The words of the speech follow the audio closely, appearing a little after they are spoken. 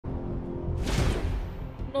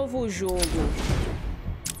Novo jogo.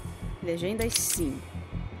 Legendas sim.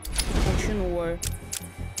 Continua.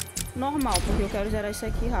 Normal, porque eu quero zerar isso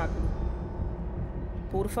aqui rápido.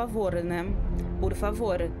 Por favor, né? Por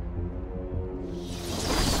favor.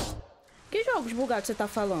 Que jogos bugados você tá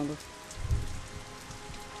falando?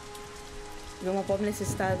 Vê uma pobre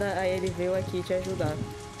necessitada, aí ele veio aqui te ajudar.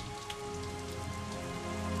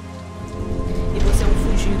 E você é um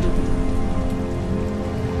fugido.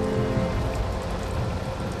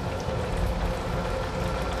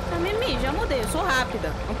 Ah, Mimi, já mudei, eu sou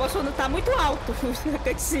rápida. Não posso andar muito alto na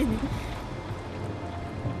cutscene.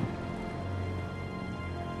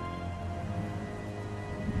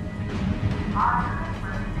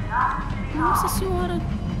 Nossa senhora.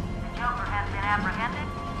 Joker has been apprehended.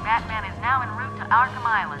 Batman is now en route to Arkham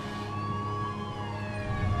Island.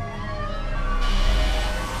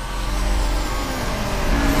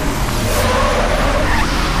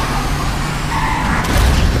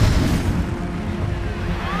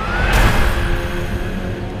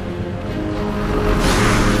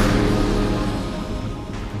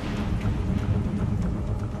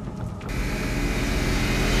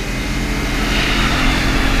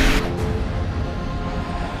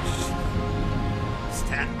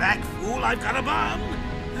 I've got a bomb.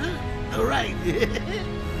 Huh? All right.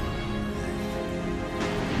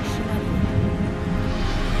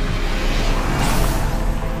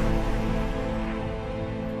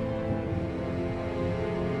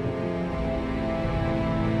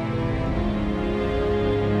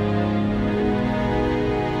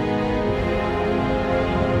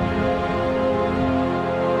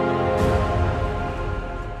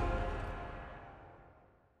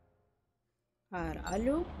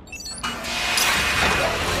 Caralho.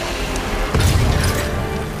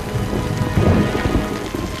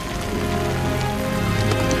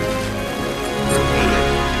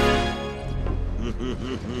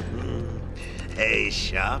 Hey,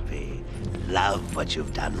 Sharpie. Love what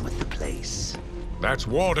you've done with the place. That's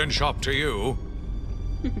Warden Shop to you.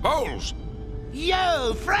 Bowles!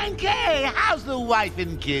 Yo, Frankie! How's the wife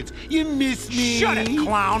and kids? You miss me? Shut it,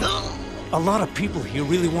 clown! A lot of people here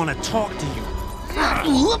really want to talk to you.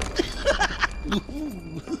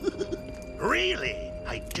 Really?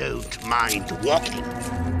 I don't mind walking.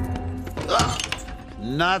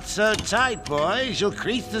 Not so tight, boys. You'll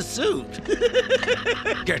crease the suit.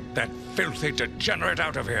 Get that filthy degenerate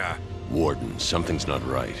out of here! Warden, something's not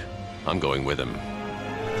right. I'm going with him.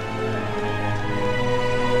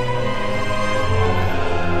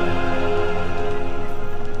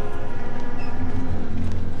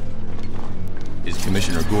 Is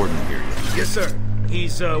Commissioner Gordon here yet? Yes, sir.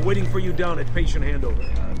 He's waiting for you down at patient handover.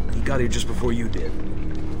 He got here just before you did.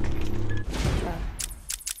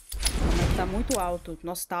 Tá muito alto.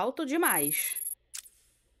 Nossa, tá alto demais.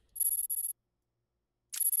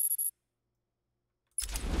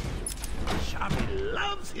 Sharpie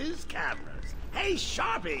loves his cameras. Hey,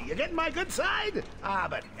 Sharpie, you getting my good side? Ah,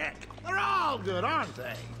 but heck, they're all good, aren't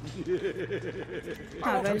they?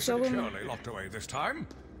 Ah, velho, esse jogo Securely locked away this time.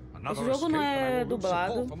 Esse jogo não é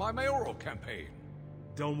dublado. For my mayoral campaign.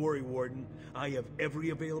 Don't worry, Warden. I have every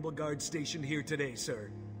available guard stationed here today,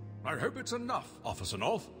 sir. I hope it's enough, Officer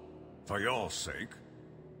North. For your sake.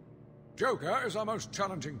 Joker is our most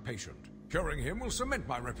challenging patient. Curing him will cement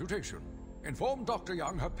my reputation. Inform Dr.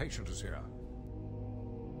 Young her patient is here.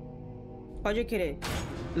 Pode querer.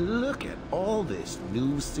 Look at all this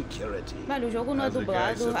new security. Velho, o jogo não é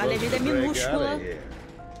dublado. A legenda é minúscula.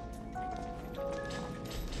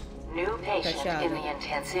 New patient in the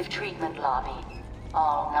intensive treatment lobby.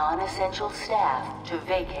 All non-essential staff to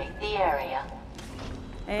vacate the area.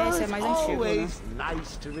 É, esse é mais antigo, né? Always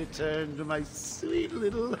nice to return to my sweet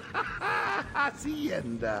little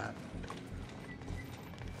hacienda.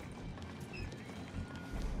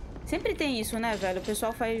 Sempre tem isso, né, velho? O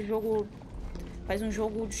pessoal faz jogo... Faz um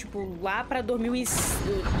jogo, tipo, lá pra 2000 e...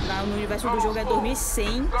 No universo do jogo é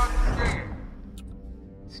 2100.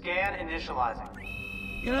 Scan initializing.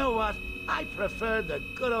 You know what? I prefer the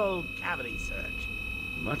good old cavity search.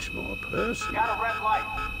 Much more personal. Got a red light.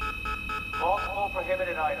 Multiple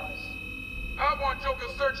prohibited items. I want Joker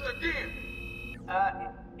searched again.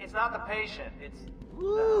 It's not the patient. It's...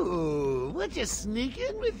 Ooh, would you sneak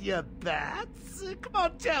in with your bats? Come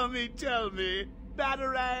on, tell me.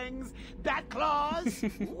 Batarangs, bat claws,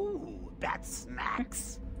 ooh, bat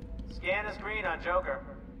smacks. Scan is green on Joker.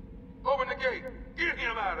 Open the gate. Get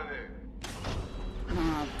him out of there.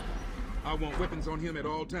 I want weapons on him at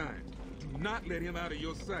all times. Do not let him out of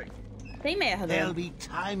your sight. Tem merda. There'll be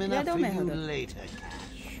time enough deu for you merda. later,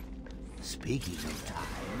 Cash. Speaking of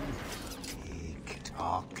time,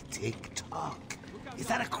 tick-tock, tick-tock. Is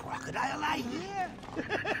that a crocodile I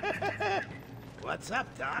hear? What's up,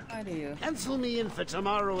 Doc? Pencil me in for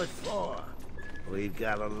tomorrow at 4. We've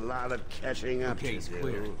got a lot of catching up to do.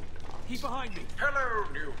 Clear. Keep behind me. Hello,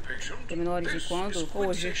 new patient. Terminou de quando?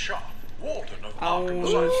 Hoje. Warden of Há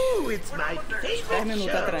Ooh, it's my 10 favorite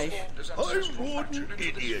minutos atrás. I'm Warden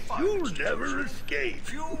Idiot. You'll never escape.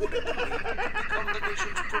 Few would have believed it could become the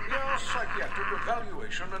nation's premier psychiatric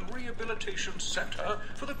evaluation and rehabilitation center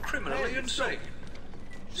for the criminally insane.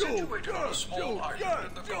 Situated on a small island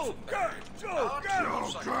in the Gulf of Porra,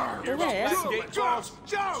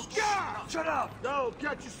 Shut up! No,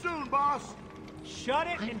 catch you soon, boss. Shut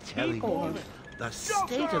it I'm and telling keep you, moving. the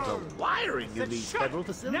state of the wiring in these federal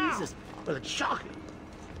facilities is, well, it's shocking.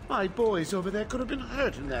 My boys over there could have been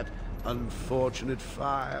hurt in that unfortunate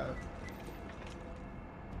fire.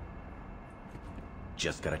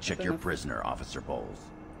 Just gotta check your prisoner, Officer Bowles.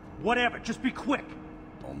 Whatever, just be quick.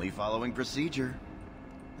 Only following procedure.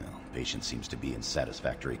 Well, patient seems to be in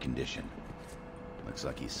satisfactory condition. Looks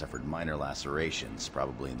like he suffered minor lacerations,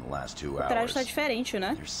 probably in the last 2 O traje hours. tá diferente,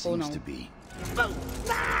 né? There Ou seems não? to be.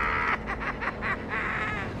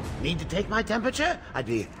 Need to take my temperature? I'd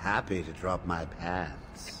be happy to drop my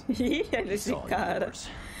pants. Ih, olha esse all cara. yours.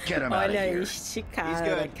 Get him out of Olha here. este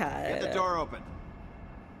cara, cara. Get the door open.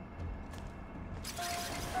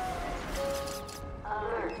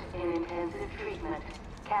 Alert in intensive treatment.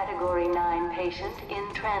 Category 9 patient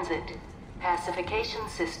in transit. Pacification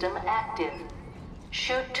system active.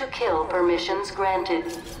 Shoot to kill permissions granted.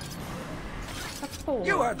 Porra.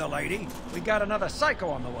 You heard the lady. We got another psycho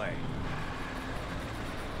on the way.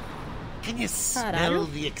 Can you smell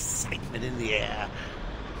Caralho. the excitement in the air?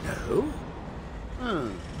 No?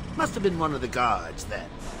 Must have been one of the guards then.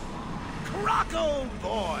 Croco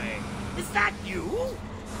boy! Is that you?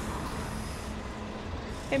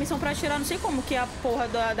 Permissão pra atirar, não sei como que a porra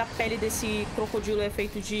da pele desse crocodilo é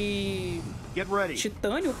feito de Get ready.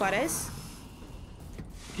 titânio, parece.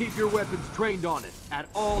 Keep your weapons trained on it at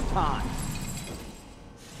all times.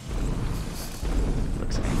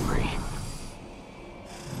 Looks angry.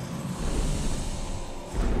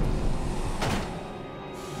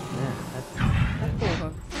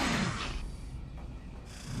 Porra.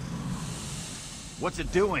 What's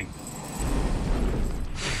it doing?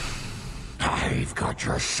 I've got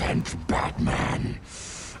your scent, Batman.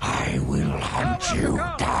 I will hunt you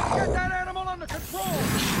down. Get that animal under control!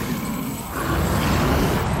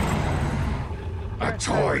 A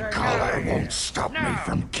toy collar won't stop me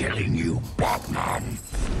from killing you, Batman.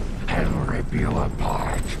 I'll rip you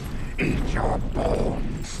apart, eat your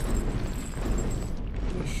bones.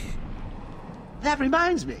 That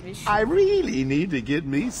reminds me, I really need to get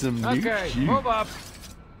me some new shoes. Move up.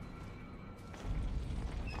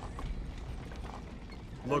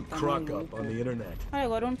 Look Croc up on the internet. Olha,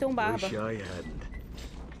 agora eu não tenho barba. Wish I hadn't.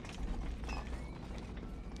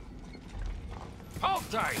 Hold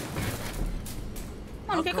tight.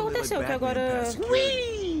 Mano, o que aconteceu? Que agora...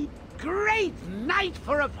 Whee! Great night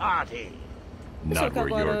for a party! Eu sei Not que where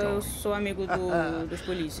you're agora eu going. sou amigo dos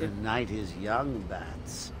polícia. The night is young,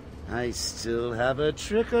 Bats. I still have a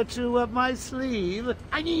trick or two up my sleeve.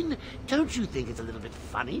 I mean, don't you think it's a little bit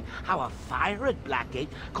funny how a fire at Blackgate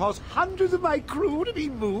caused hundreds of my crew to be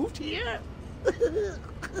moved here?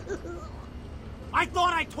 I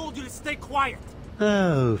thought I told you to stay quiet.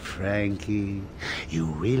 Oh, Frankie, you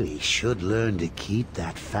really should learn to keep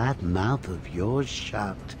that fat mouth of yours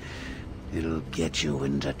shut. It'll get you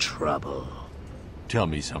into trouble. Tell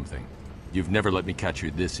me something. You've never let me catch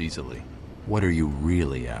you this easily. What are you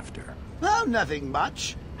really after? Oh, nothing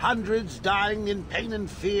much. Hundreds dying in pain and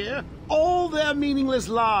fear. All their meaningless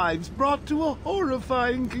lives brought to a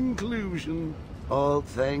horrifying conclusion. All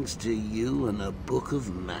thanks to you and a book of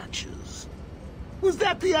matches. Was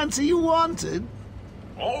that the answer you wanted?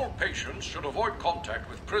 All patients should avoid contact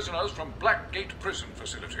with prisoners from Blackgate Prison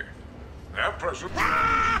Facility. Their presence...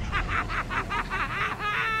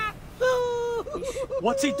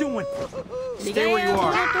 What's he doing? Liga aí a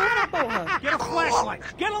porra, porra. Get a flashlight.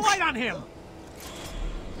 Get a light on him.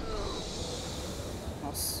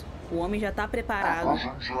 Nossa, o homem já tá preparado.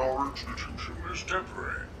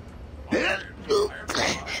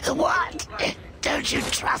 What? Don't you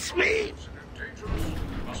trust me?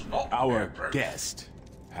 Our guest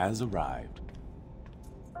has arrived.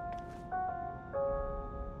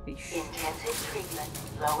 Intensive treatment.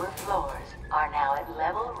 Lower floors are now at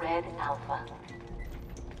level red alpha.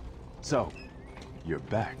 So, you're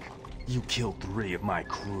back. You killed 3 of my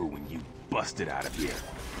crew and you busted out of here.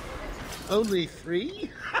 Only 3?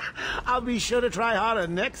 I'll be sure to try harder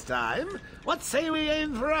next time. What say we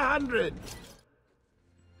aim for 100?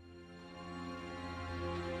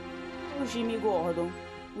 Jimmy Gordon.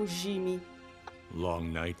 O Jimmy.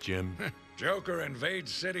 Long night, Jim? Joker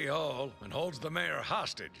invades City Hall and holds the mayor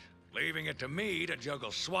hostage, leaving it to me to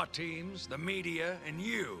juggle SWAT teams, the media, and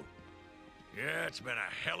you. Yeah, it's been a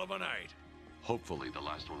hell of a night. Hopefully the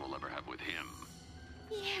last one we'll ever have with him.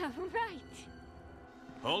 Yeah, right.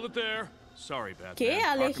 Hold it there. Sorry, Batman. Que?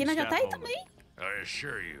 A Arlequina já tá aí também? I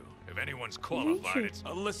assure you, if anyone's qualified, it's...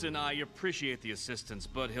 Listen, I appreciate the assistance,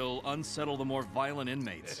 but he'll unsettle the more violent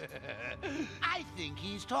inmates. I think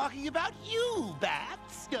he's talking about you,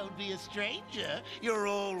 Bats. Don't be a stranger. You're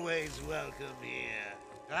always welcome here.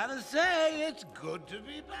 Gotta say, it's good to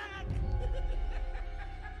be back.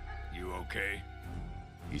 You okay?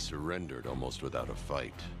 He surrendered almost without a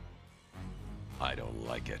fight. I don't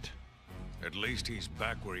like it. At least he's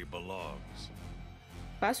back where he belongs.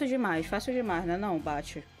 Fácil demais, né não,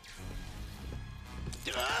 Bate?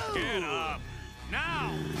 Get up!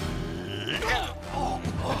 Now!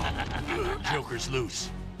 Joker's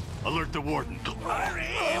loose. Alert the warden. Hurry,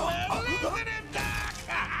 we're losing him, Doc!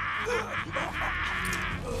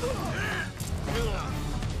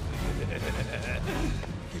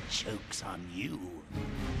 The joke's on you.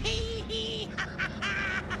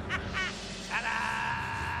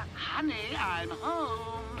 Ta-da! Honey, I'm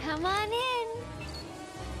home. Come on in.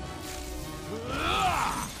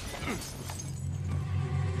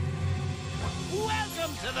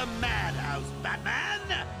 Welcome to the madhouse,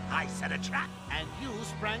 Batman! I set a trap, and you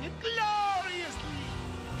sprang it gloriously!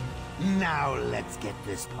 Now let's get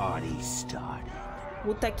this party started.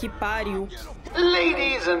 Puta que pariu.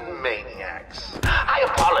 Ladies and maniacs, I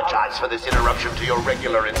apologize for this interruption to your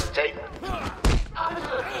regular entertainment.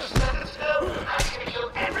 Officer, stand still. I can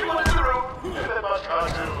kill everyone in the room. If they're much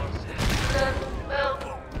cartoons. Then, well,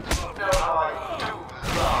 you know how I do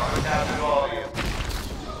love a captive audience.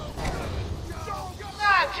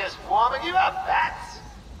 I'm just warming you up, Bats.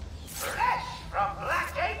 Fresh from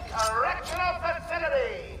Blackgate Correctional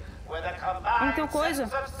Facility, with a combined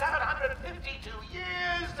sentence of 752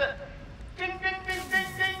 years. Ding, ding, ding,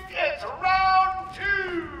 ding, ding. It's round 2.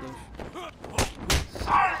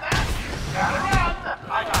 Sorry, man. Gotta run.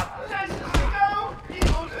 I got places to go,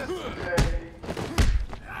 people to stay.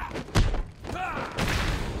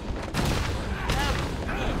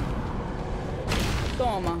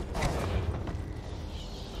 Toma.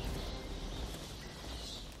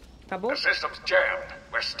 Acabou? The system's jammed.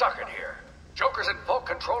 We're stuck in here. Joker's in full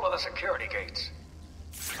control of the security gates.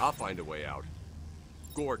 I'll find a way out.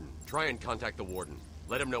 Gordon, try and contact the warden.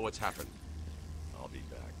 Let him know what's happened. I'll be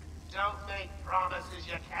back. Don't make promises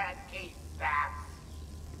you can't keep, Bats.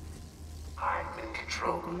 I'm in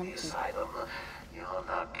control of the asylum. You're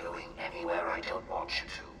not going anywhere I don't want you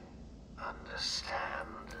to.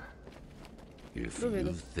 Understand? If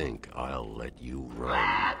you think I'll let you run...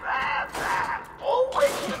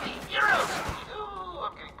 Always to be heroes! Ooh,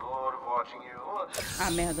 I'm getting bored of watching you. Ah,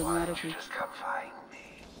 merda, não era aqui. Just come find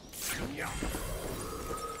me.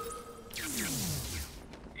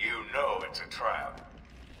 You know it's a trap.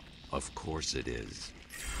 Of course it is.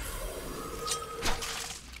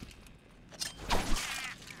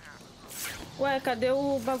 Ué, cadê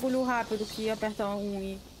o bagulho rápido que aperta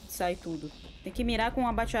e sai tudo? Tem que mirar com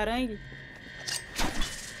uma bate-arangue?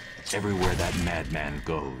 Everywhere that madman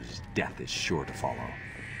goes, death is sure to follow.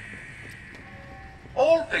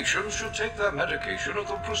 All patients should take their medication at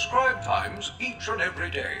the prescribed times each and every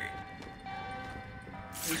day.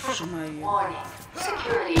 Warning.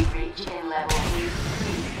 Security breach in level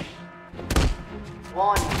B3.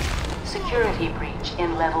 Warning. Security breach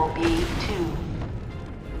in level B2.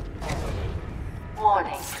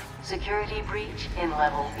 Warning. Security breach in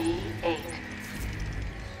level B8.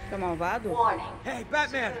 Tá malvado? Warning. Hey,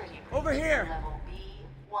 Batman! Over here! Level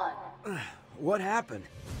B1. What happened?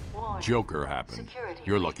 Joker happened.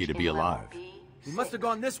 You're lucky to be alive. He must have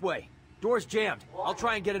gone this way. Door's jammed. I'll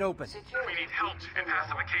try and get it open. We need help in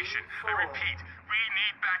pacification. I repeat, we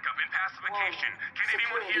need backup in pacification. Can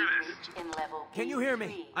anyone hear this? Can you hear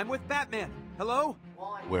me? I'm with Batman. Hello?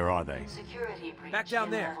 Where are they? Back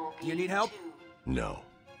down there. Do you need help? No.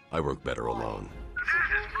 I work better alone.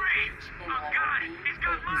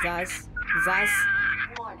 Zaz.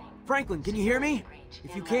 Franklin, can you hear me?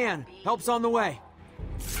 If you can, help's on the way.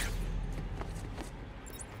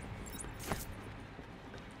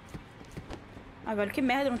 Ah, velho, que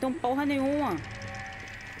merda, não tem porra nenhuma.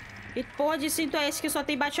 E porra de cinto é esse que só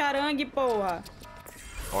tem bate-arangue, porra?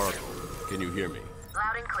 Oracle, can you hear me?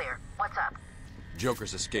 Loud and clear. What's up?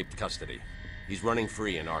 Joker's escaped custody. He's running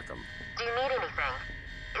free in Arkham. Do you need anything?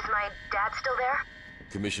 Is my dad still there?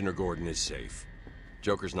 Commissioner Gordon is safe.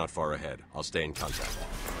 Joker's not far ahead. I'll stay in contact.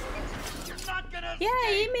 E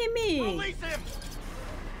aí, Mimi? Release him!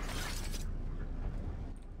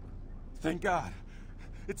 Thank God.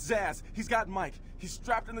 It's Zaz. He's got Mike. He's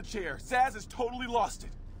strapped in the chair. Zaz has totally lost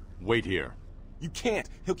it. Wait here. You can't.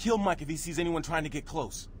 He'll kill Mike if he sees anyone trying to get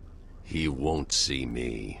close. He won't see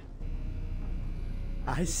me.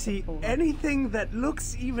 I see anything that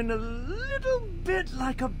looks even a little bit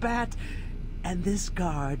like a bat, and this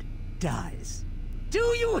guard dies. Do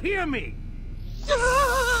you hear me?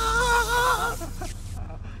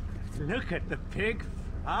 Look at the pig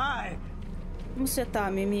fly. Como você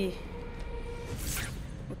tá, Mimi?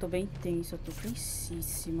 Eu tô bem tensa, eu tô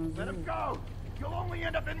tensíssima, viu? Let him go! You'll only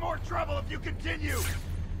end up in more trouble if you continue!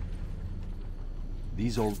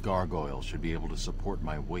 These old gargoyles should be able to support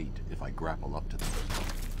my weight if I grapple up to them.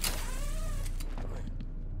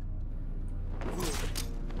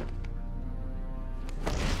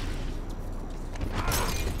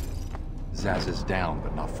 Zaz is down,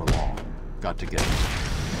 but not for long. Got to get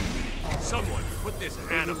him. Someone put this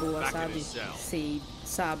animal Boa, back in sabe? his cell. Sei,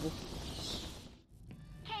 sabo.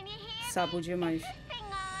 Sabo demais.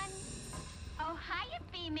 Oh, hiya,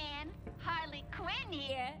 B-Man. Harley Quinn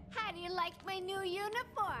here. How do you like my new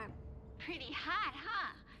uniform? Pretty hot,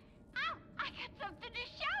 huh? Oh, I got something to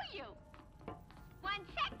show you. 1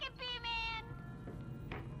 second, B-Man.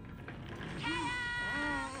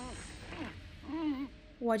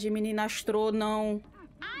 O adminastrou não.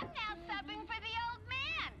 I'm now subbing for the old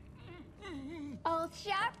man. Old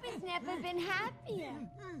Sharp has never been happier.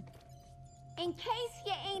 In case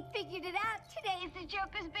you ain't figured it out, today is the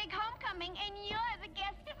Joker's big homecoming, and you're the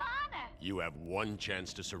guest of honor. You have one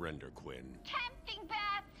chance to surrender, Quinn. Tempting,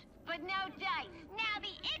 Bats, but no dice. Now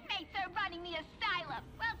the inmates are running the asylum.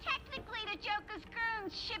 Well, technically the Joker's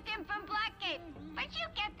goons shipped in from Blackgate, but you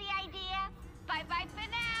get the idea. Bye-bye for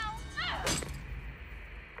now.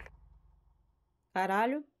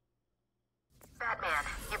 Caralho. Batman,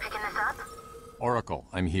 you picking this up? Oracle,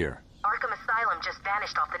 I'm here. Arkham Asylum just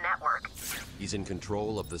vanished off the network. He's in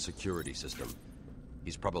control of the security system.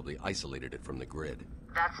 He's probably isolated it from the grid.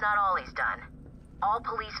 That's not all he's done. All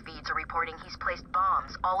police feeds are reporting he's placed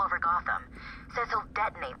bombs all over Gotham. Says he'll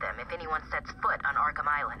detonate them if anyone sets foot on Arkham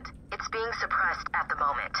Island. It's being suppressed at the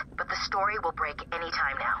moment, but the story will break any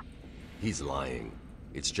time now. He's lying.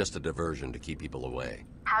 It's just a diversion to keep people away.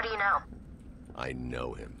 How do you know? I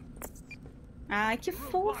know him. Ai, que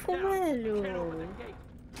fofo, velho.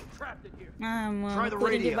 Ah, mano, o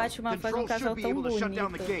Coringa e Batman faz um casal tão bonito.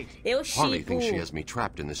 Eu Harley chipo. thinks she has me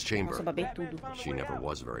trapped in this chamber. Nossa, babei tudo. She never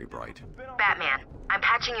was very bright. Batman, I'm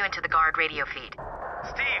patching you into the guard radio feed.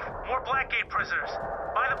 Steve, more Blackgate prisoners.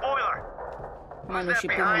 By the boiler. Mano, eu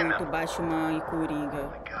chipo muito Batman e Coringa.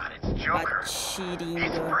 Oh my God, it's Joker. Batiringa.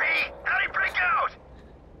 He's free. How'd he break out?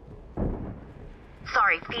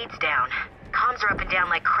 Sorry, feed's down. Comms are up and down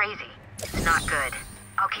like crazy. It's not good.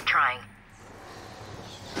 I'll keep trying.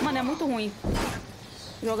 Mano, é muito ruim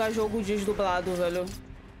jogar jogo desdublado, velho.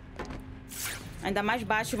 Ainda mais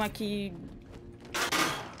Batman que...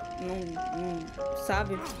 Não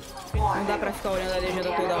sabe? Não dá pra ficar olhando a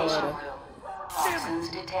legenda toda hora. Toxins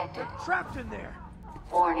detected. Trapped in there.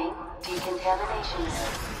 Warning, decontamination.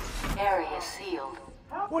 Area sealed.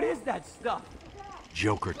 What is that stuff?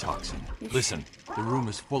 Joker toxin. Listen, the room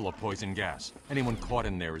is full of poison gas. Anyone caught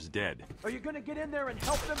in there is dead. Are you gonna get in there and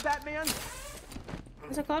help them, Batman?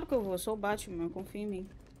 Mas é claro que eu vou, eu sou o Batman, confia em mim.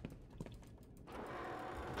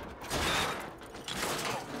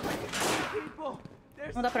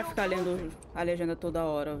 Não dá pra ficar lendo a legenda toda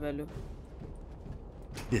hora, velho.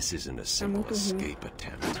 This isn't a simple escape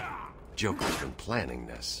attempt. Joker's been planning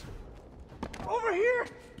this. Over here,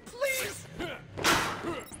 please.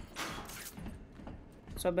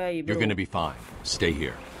 Sobe aí, bro. You're gonna be fine. Stay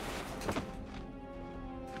here.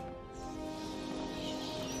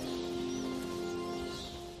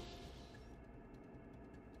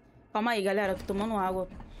 Calma aí, galera, eu tô tomando água.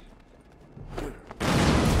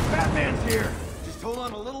 Batman's here! Just hold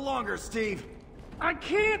on a little longer, Steve. I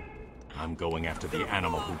can't. I'm going after the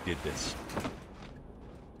animal who did this.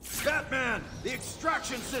 Batman! The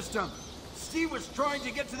extraction system! Steve was trying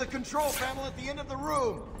to get to the control panel at the end of the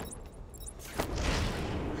room!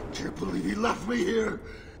 I can't believe he left me here!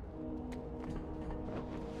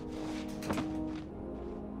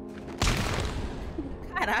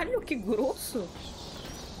 Caralho, que grosso!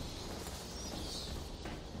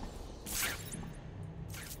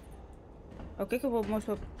 O que que eu vou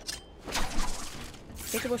mostrar? O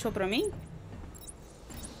que que mostrou pra mim?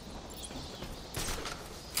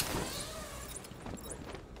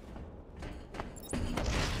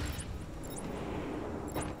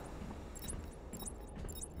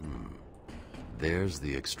 There's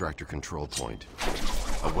the extractor control point.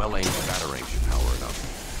 A well-aimed batarang should power it up.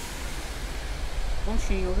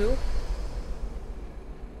 Pontinho, viu?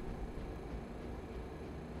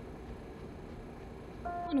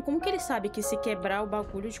 Mano, como que ele sabe que se quebrar o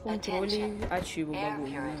bagulho de controle ativa o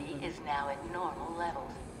bagulho?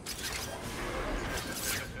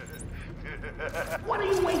 What are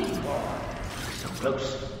you waiting for? So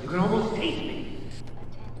close, you can almost taste me.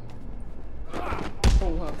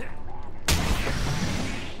 Porra.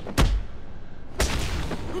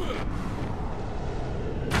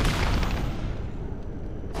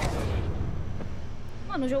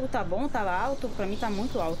 Mano, o jogo tá bom, tá alto? Pra mim tá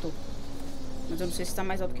muito alto. Mas eu não sei se tá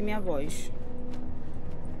mais alto que minha voz.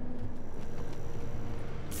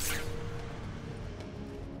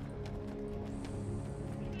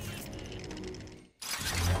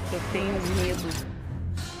 Eu tenho medo.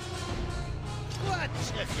 What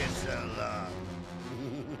took you so long?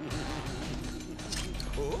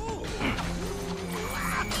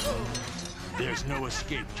 There's no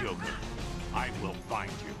escape, Joker. I will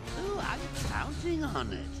find you. Oh, I'm counting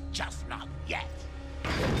on it. Just not yet.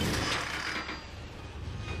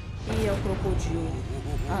 E é o crocodilo.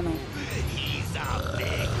 Ah, não. He's a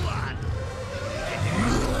big one.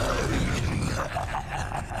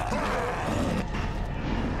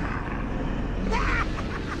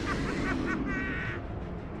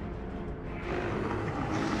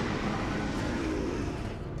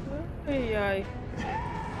 Ai, ai.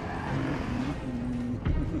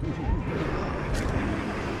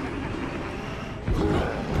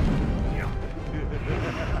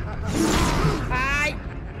 Ai!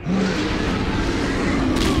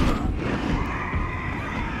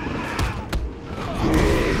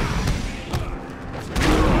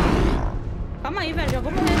 Calma aí, velho, já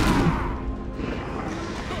vou morrer.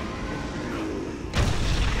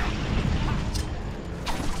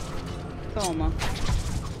 Toma.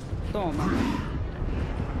 Toma.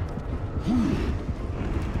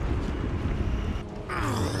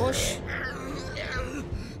 Oxi.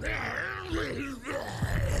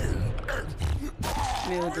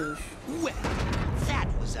 Meu Deus. Well, that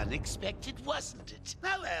was unexpected, wasn't it?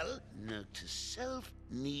 Oh well, note to self,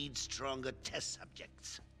 need stronger test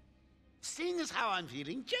subjects. Seeing as how I'm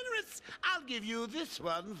feeling generous, I'll give you this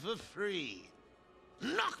one for free.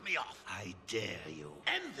 Knock me off, I dare you.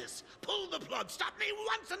 End this. Pull the plug. Stop me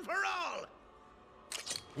once and for all.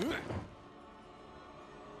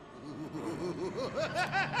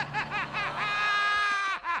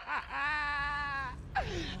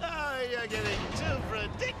 Oh, you're getting too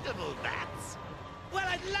predictable, Bats. Well,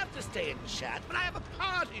 I'd love to stay and chat, but I have a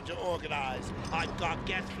party to organize. I've got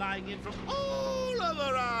guests flying in from all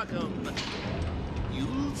over Arkham.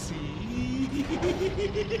 You'll see.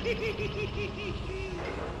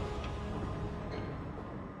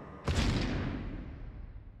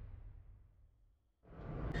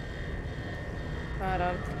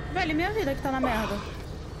 Caralho. Velho, minha vida que tá na merda.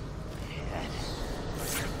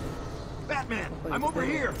 Batman, I'm over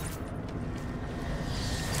here.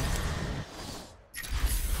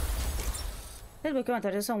 Desbloqueou uma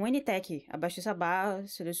atualização N-Tech. Abasteça a barra,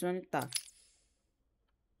 selecione. Tá.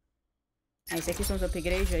 Ah, esse aqui são os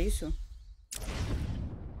upgrades, é isso?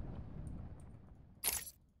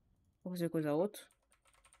 Vou fazer coisa outra?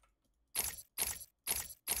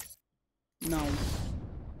 Não.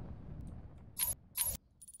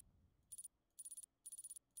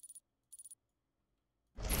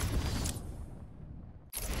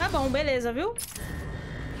 Tá bom, beleza, viu?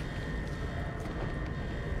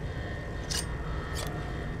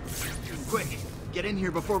 Quick, get in here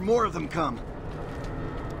before more of them come.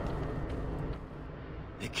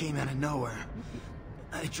 They came out of nowhere.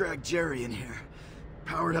 I dragged Jerry in here,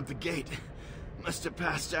 powered up the gate. Must have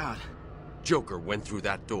passed out. Joker went through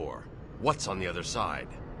that door. What's on the other side?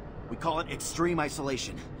 We call it extreme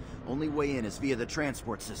isolation. Only way in is via the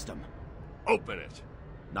transport system. Open it.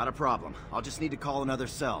 Not a problem. I'll just need to call another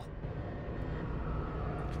cell.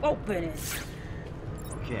 Open it.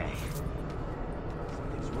 Okay.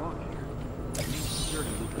 Something's wrong here. The main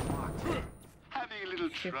security loop is locked. Having a little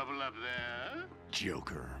trouble up there?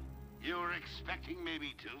 Joker. You were expecting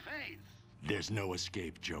maybe Two-Face? There's no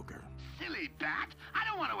escape, Joker. Silly bat! I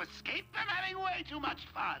don't want to escape. I'm having way too much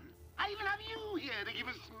fun. I even have you here to give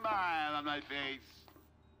a smile on my face.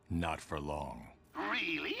 Not for long.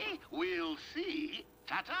 Really? We'll see.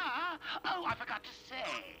 Ta-ta! Oh, I forgot to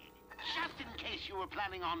say. Just in case you were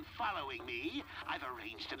planning on following me, I've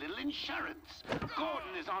arranged a little insurance.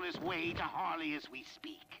 Gordon is on his way to Harley as we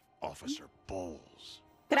speak. Officer Bowles.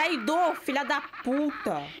 Traidor, filha da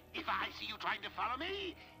puta. If I see you trying to follow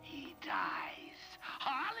me, he dies.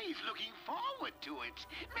 Harley's looking forward to it.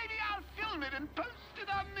 Maybe I'll film it and post it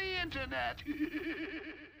on the internet.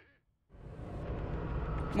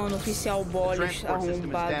 Mano, oficial Boles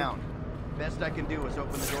arrombado. Best I can do is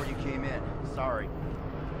open the door you came in. Sorry.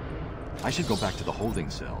 I should go back to the holding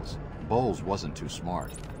cells. Bowles wasn't too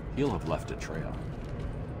smart. He'll have left a trail.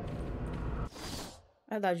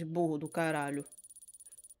 Verdade, burro do caralho.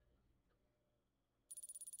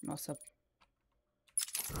 Nossa.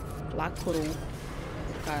 Lacrou.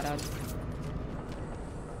 Caralho.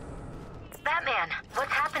 Batman,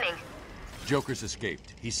 what's happening? Joker's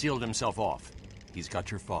escaped. He sealed himself off. He's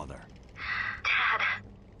got your father. Dad.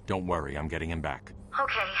 Don't worry, I'm getting him back.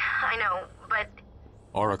 Okay, I know, but...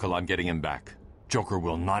 Oracle, I'm getting him back. Joker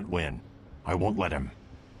will not win. I won't let him.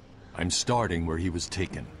 I'm starting where he was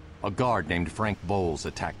taken. A guard named Frank Bowles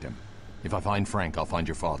attacked him. If I find Frank, I'll find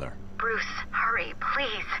your father. Bruce, hurry,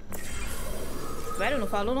 please. Velho, não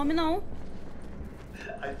fala o nome não.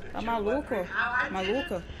 Tá maluco?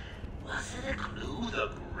 Maluca? Was it a clue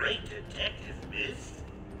the great detective missed?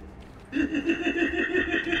 Tô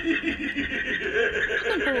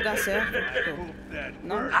indo pro lugar certo.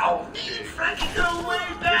 Não? Oh, me and Frankie go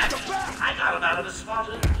way back. I got him out of the spot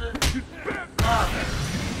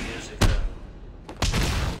years ago.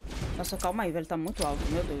 Nossa, calma aí, velho. Tá muito alto,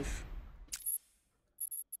 meu Deus.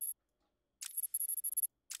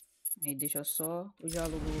 Aí, deixa só o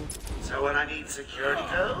diálogo. So when I need security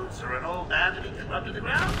codes or an old man to be clubbed to the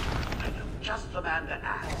ground, I am just the man to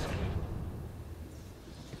ask.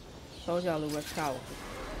 Só o diálogo vai ficar alto.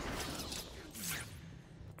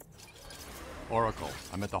 Oracle,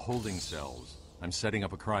 I'm at the holding cells. I'm setting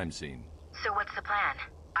up a crime scene. So what's the plan?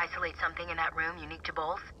 Isolate something in that room unique to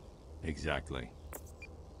Bowles? Exactly.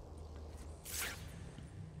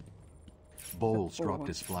 Bowles dropped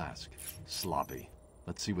his flask. Sloppy.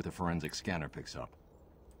 Let's see what the forensic scanner picks up.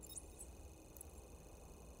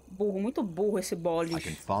 Burro, muito burro esse Boles. I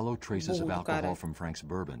can follow traces of alcohol from Frank's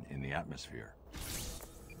bourbon in the atmosphere.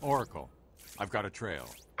 Oracle, I've got a trail.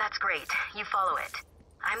 That's great. You follow it.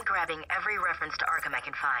 I'm grabbing every reference to Arkham I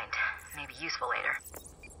can find. Maybe useful later.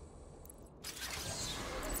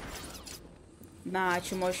 Na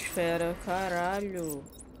atmosfera, caralho.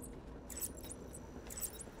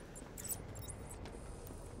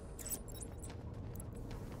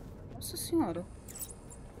 Nossa senhora.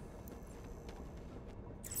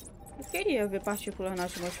 Eu queria ver partículas na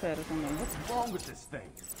atmosfera também. What's wrong with this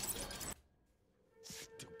thing?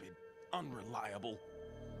 Stupid, unreliable.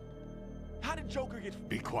 How did Joker get...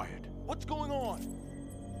 Be quiet. What's going on?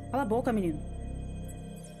 Cala a boca, menino.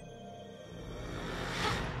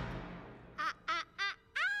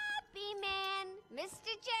 B-Man,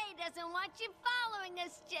 Mr. J doesn't want you following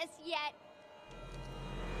us just yet.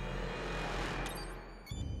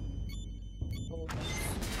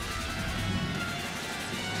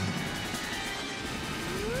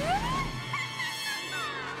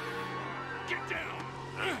 Get down!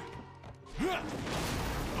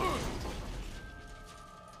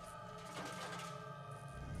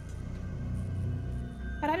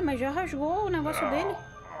 Caralho, mas já rasgou o negócio dele.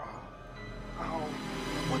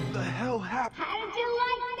 What the hell happened? How did you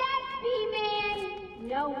like that, B-Man?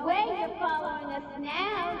 No way you're following us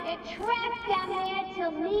now. You're trapped down there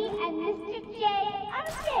till me and Mr. J are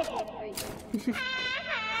ready for you.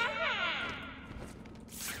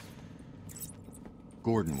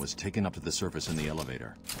 Gordon was taken up to the surface in the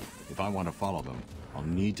elevator. If I want to follow them, I'll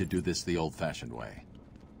need to do this the old-fashioned way.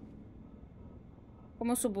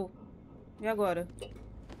 Como eu subo? E agora?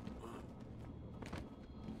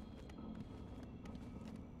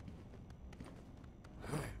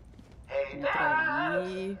 Hey, Dad!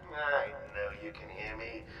 I know you can hear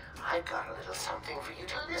me. I've got a little something for you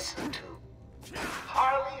to listen to.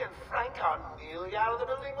 Harley and Frank are nearly out of the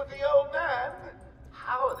building with the old man.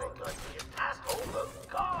 How are they going to get past all those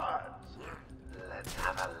guards? Let's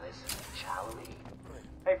have a listen, shall we?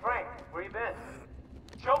 Hey, Frank, where you been?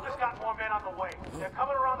 Joker's got more men on the way. They're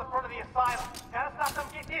coming around the front of the asylum. Gotta stop them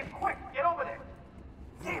getting in. Quick, get over there.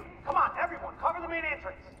 Team, come on, everyone, cover the main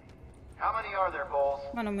entrance. How many are there, Bowles?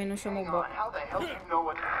 Mano, o menino chamou o Hang Bo. on, how the hell do you know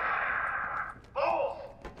what... Bowles!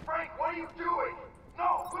 Frank, what are you doing?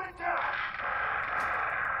 No, put it down!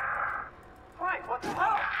 Frank, what the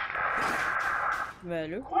hell?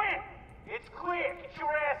 Velho. Quinn, it's clear. Get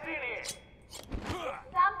your ass in here.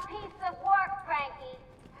 Some piece of work, Frankie.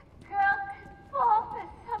 Girls could fall for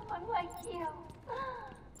someone like you.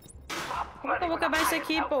 Como que eu vou quebrar isso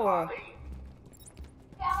aqui, porra?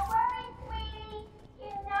 Don't worry, sweetie.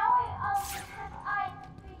 You know I always have eyes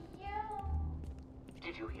for you.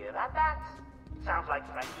 Did you hear that, Bats? Sounds like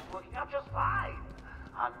Frankie's working out just fine.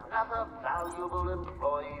 Another valuable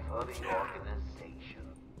employee for the organization.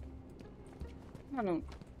 Mano.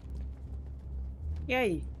 E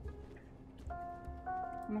aí?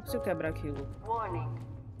 Não consigo quebrar aquilo. Warning.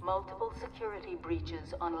 Multiple security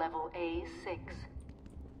breaches on level A6.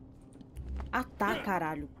 Ah tá,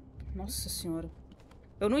 caralho. Nossa senhora.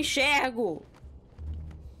 Eu não enxergo!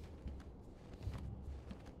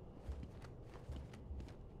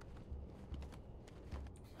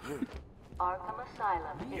 Arkham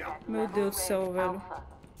Asylum is at Meu Deus do céu, velho. Alpha.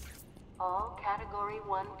 All Category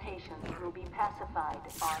 1 patients will be pacified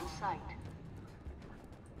on site.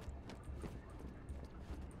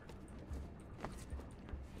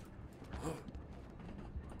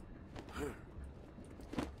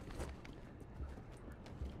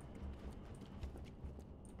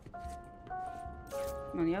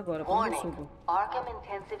 Mano, e agora? Como eu Warning, subo? Arkham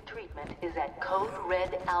Intensive Treatment is at Code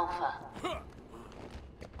Red Alpha.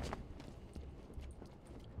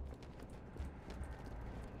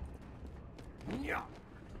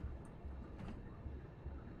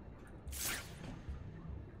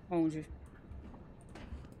 Onde?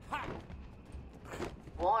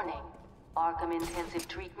 Warning, Arkham Intensive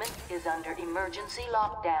Treatment is under emergency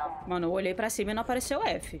lockdown. Mano, eu olhei pra cima e não apareceu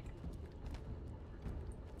F.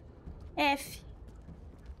 F.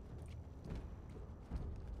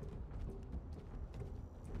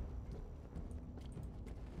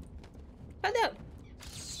 Cadê?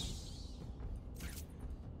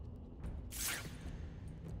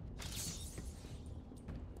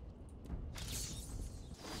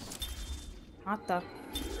 Ah, tá.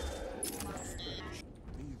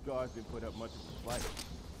 These guards didn't put up much of a fight.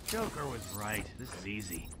 Joker was right. This is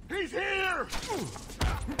easy. He's here!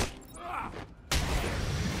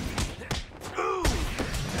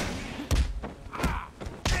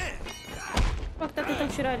 O que tá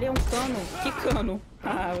tentando tirar ali é um cano. Que cano?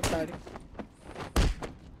 Ah, otário.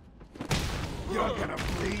 You're gonna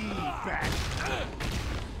bleed back.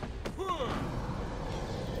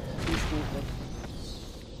 Desculpa.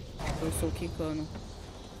 Eu sou o Kikano.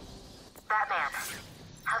 Batman,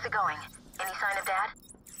 how's it going? Any sign of Dad?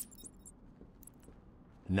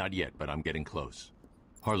 Not yet, but I'm getting close.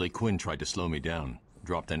 Harley Quinn tried to slow me down.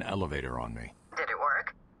 Dropped an elevator on me. Did it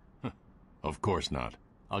work? Of course not.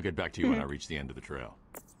 I'll get back to you when I reach the end of the trail.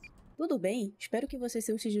 Tudo bem? Espero que vocês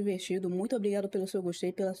tenham se divertido. Muito obrigado pelo seu gostei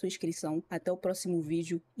e pela sua inscrição. Até o próximo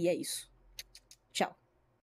vídeo. E é isso.